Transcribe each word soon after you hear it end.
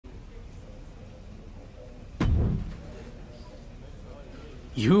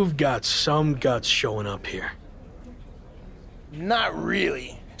You've got some guts showing up here. Not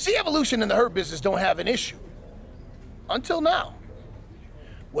really. See, Evolution and the Hurt Business don't have an issue. Until now.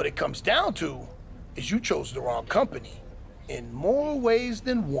 What it comes down to is you chose the wrong company. In more ways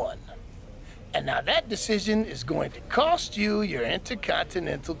than one. And now that decision is going to cost you your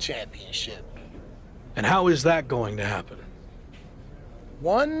Intercontinental Championship. And how is that going to happen?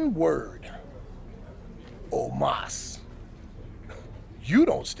 One word. Omos. You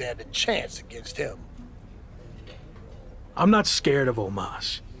don't stand a chance against him. I'm not scared of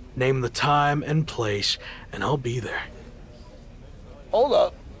Omos. Name the time and place, and I'll be there. Hold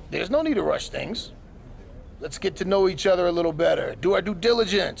up. There's no need to rush things. Let's get to know each other a little better. Do our due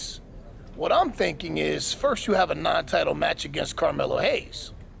diligence. What I'm thinking is, first you have a non-title match against Carmelo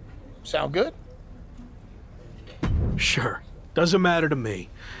Hayes. Sound good? Sure. Doesn't matter to me,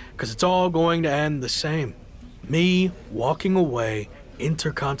 because it's all going to end the same. Me walking away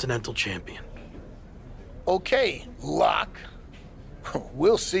Intercontinental Champion. Okay, Locke.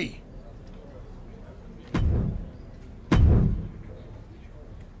 We'll see.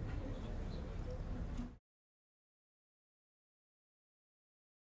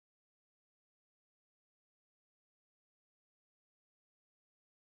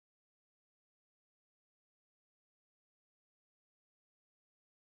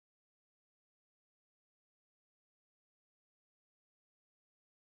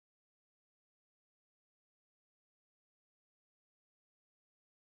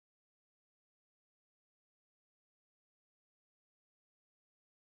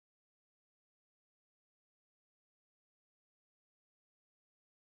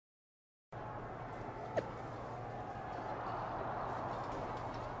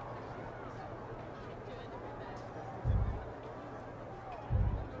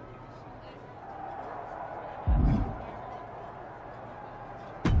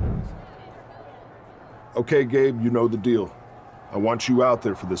 Okay, Gabe, you know the deal. I want you out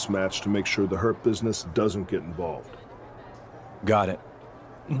there for this match to make sure the Hurt Business doesn't get involved. Got it.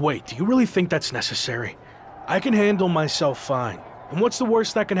 Wait, do you really think that's necessary? I can handle myself fine. And what's the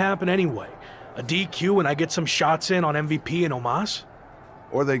worst that can happen anyway? A DQ and I get some shots in on MVP and Omos?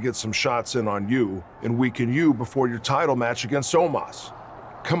 Or they get some shots in on you and weaken you before your title match against Omos.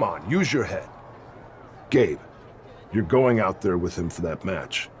 Come on, use your head. Gabe, you're going out there with him for that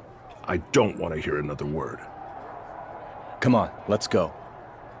match. I don't want to hear another word. Come on, let's go.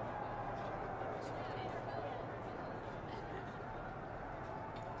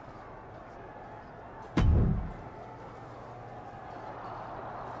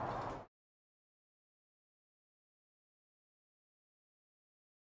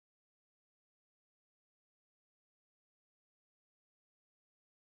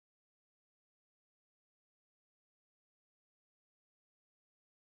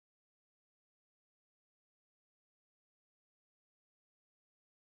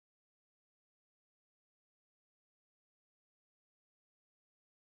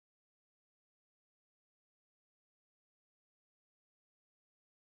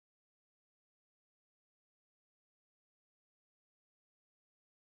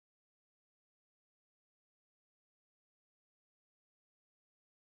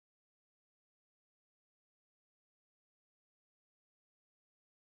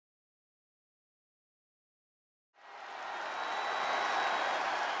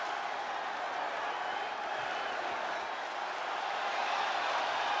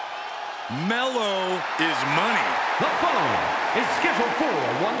 Mello is money. The following is scheduled for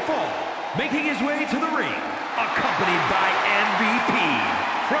one fall. Making his way to the ring, accompanied by MVP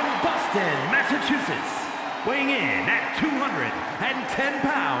from Boston, Massachusetts. Weighing in at 210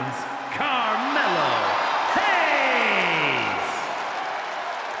 pounds, Carmelo Hayes.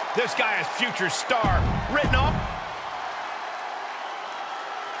 This guy has future star written off.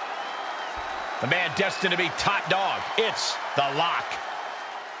 The man destined to be top dog. It's the Lock.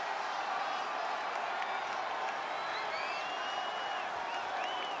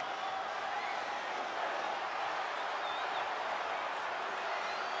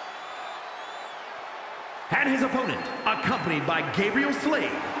 And his opponent, accompanied by Gabriel Slade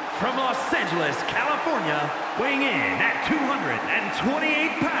from Los Angeles, California, weighing in at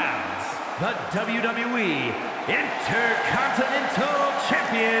 228 pounds, the WWE Intercontinental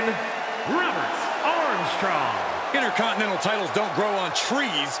Champion, Robert Armstrong. Intercontinental titles don't grow on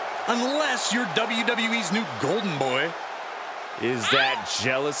trees unless you're WWE's new golden boy. Is that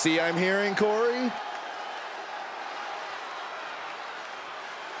jealousy I'm hearing, Corey?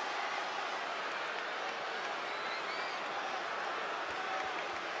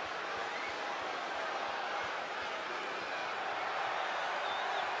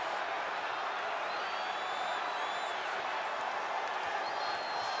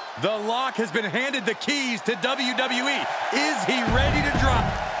 The Lock has been handed the keys to WWE. Is he ready to drop?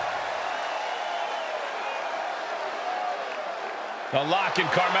 The Lock and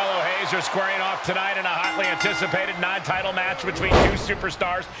Carmelo Hayes are squaring off tonight in a hotly anticipated non-title match between two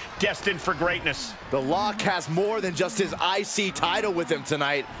superstars destined for greatness. The Lock has more than just his IC title with him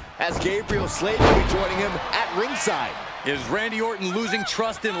tonight, as Gabriel Slayton will be joining him at ringside. Is Randy Orton losing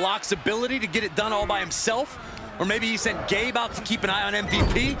trust in Lock's ability to get it done all by himself? Or maybe he sent Gabe out to keep an eye on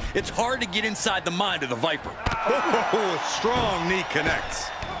MVP? It's hard to get inside the mind of the Viper. Oh, strong knee connects.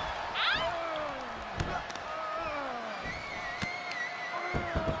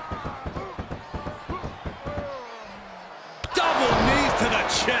 Double knees to the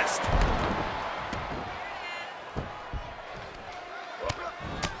chest.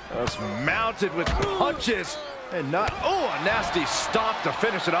 Just mounted with punches and not, oh, a nasty stop to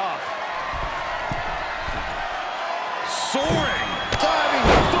finish it off. Soaring. Diving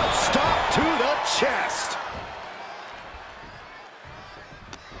foot stop to the chest.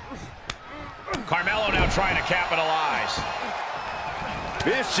 Carmelo now trying to capitalize.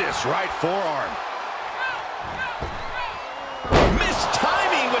 Vicious right forearm. Missed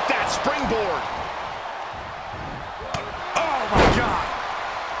timing with that springboard. Oh, my God.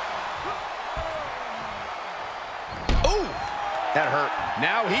 Ooh, that hurt.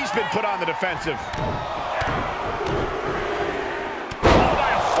 Now he's been put on the defensive. Oh, by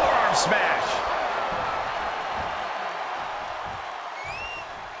a forearm smash.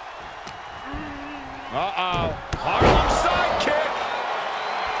 Uh-oh. Harlem sidekick.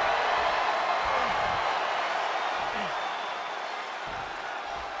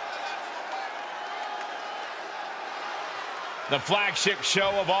 The flagship show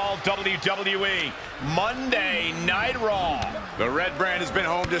of all WWE, Monday Night Raw. The Red Brand has been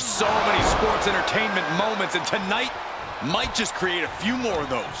home to so many sports entertainment moments, and tonight might just create a few more of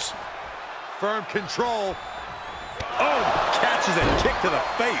those. Firm control. Oh, catches a kick to the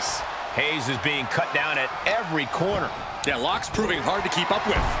face. Hayes is being cut down at every corner. Yeah, Lock's proving hard to keep up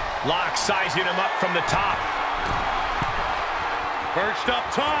with. Lock sizing him up from the top. Perched up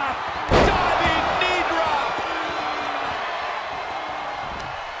top. Diving knee drop.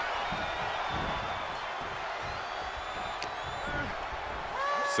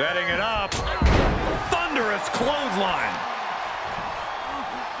 Setting it up. Thunderous clothesline.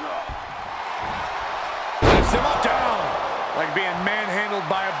 Lifts him up down. Like being manhandled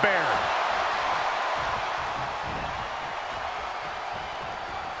by a bear.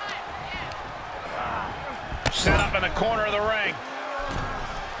 Set up in the corner of the ring.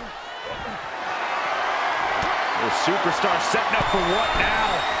 The superstar setting up for what now?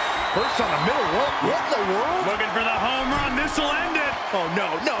 First on the middle. What in the world? Looking for the home run. This will end it. Oh,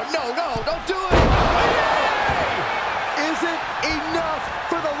 no, don't do it. Is it enough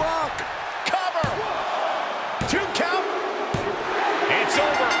for the Rock? Cover. 2 count. It's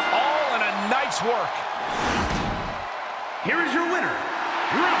over. All in a night's work. Here is your winner,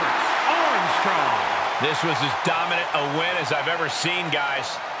 Robert Armstrong. This was as dominant a win as I've ever seen,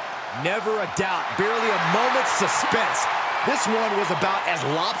 guys. Never a doubt, barely a moment's suspense. This one was about as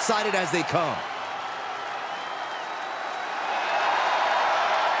lopsided as they come.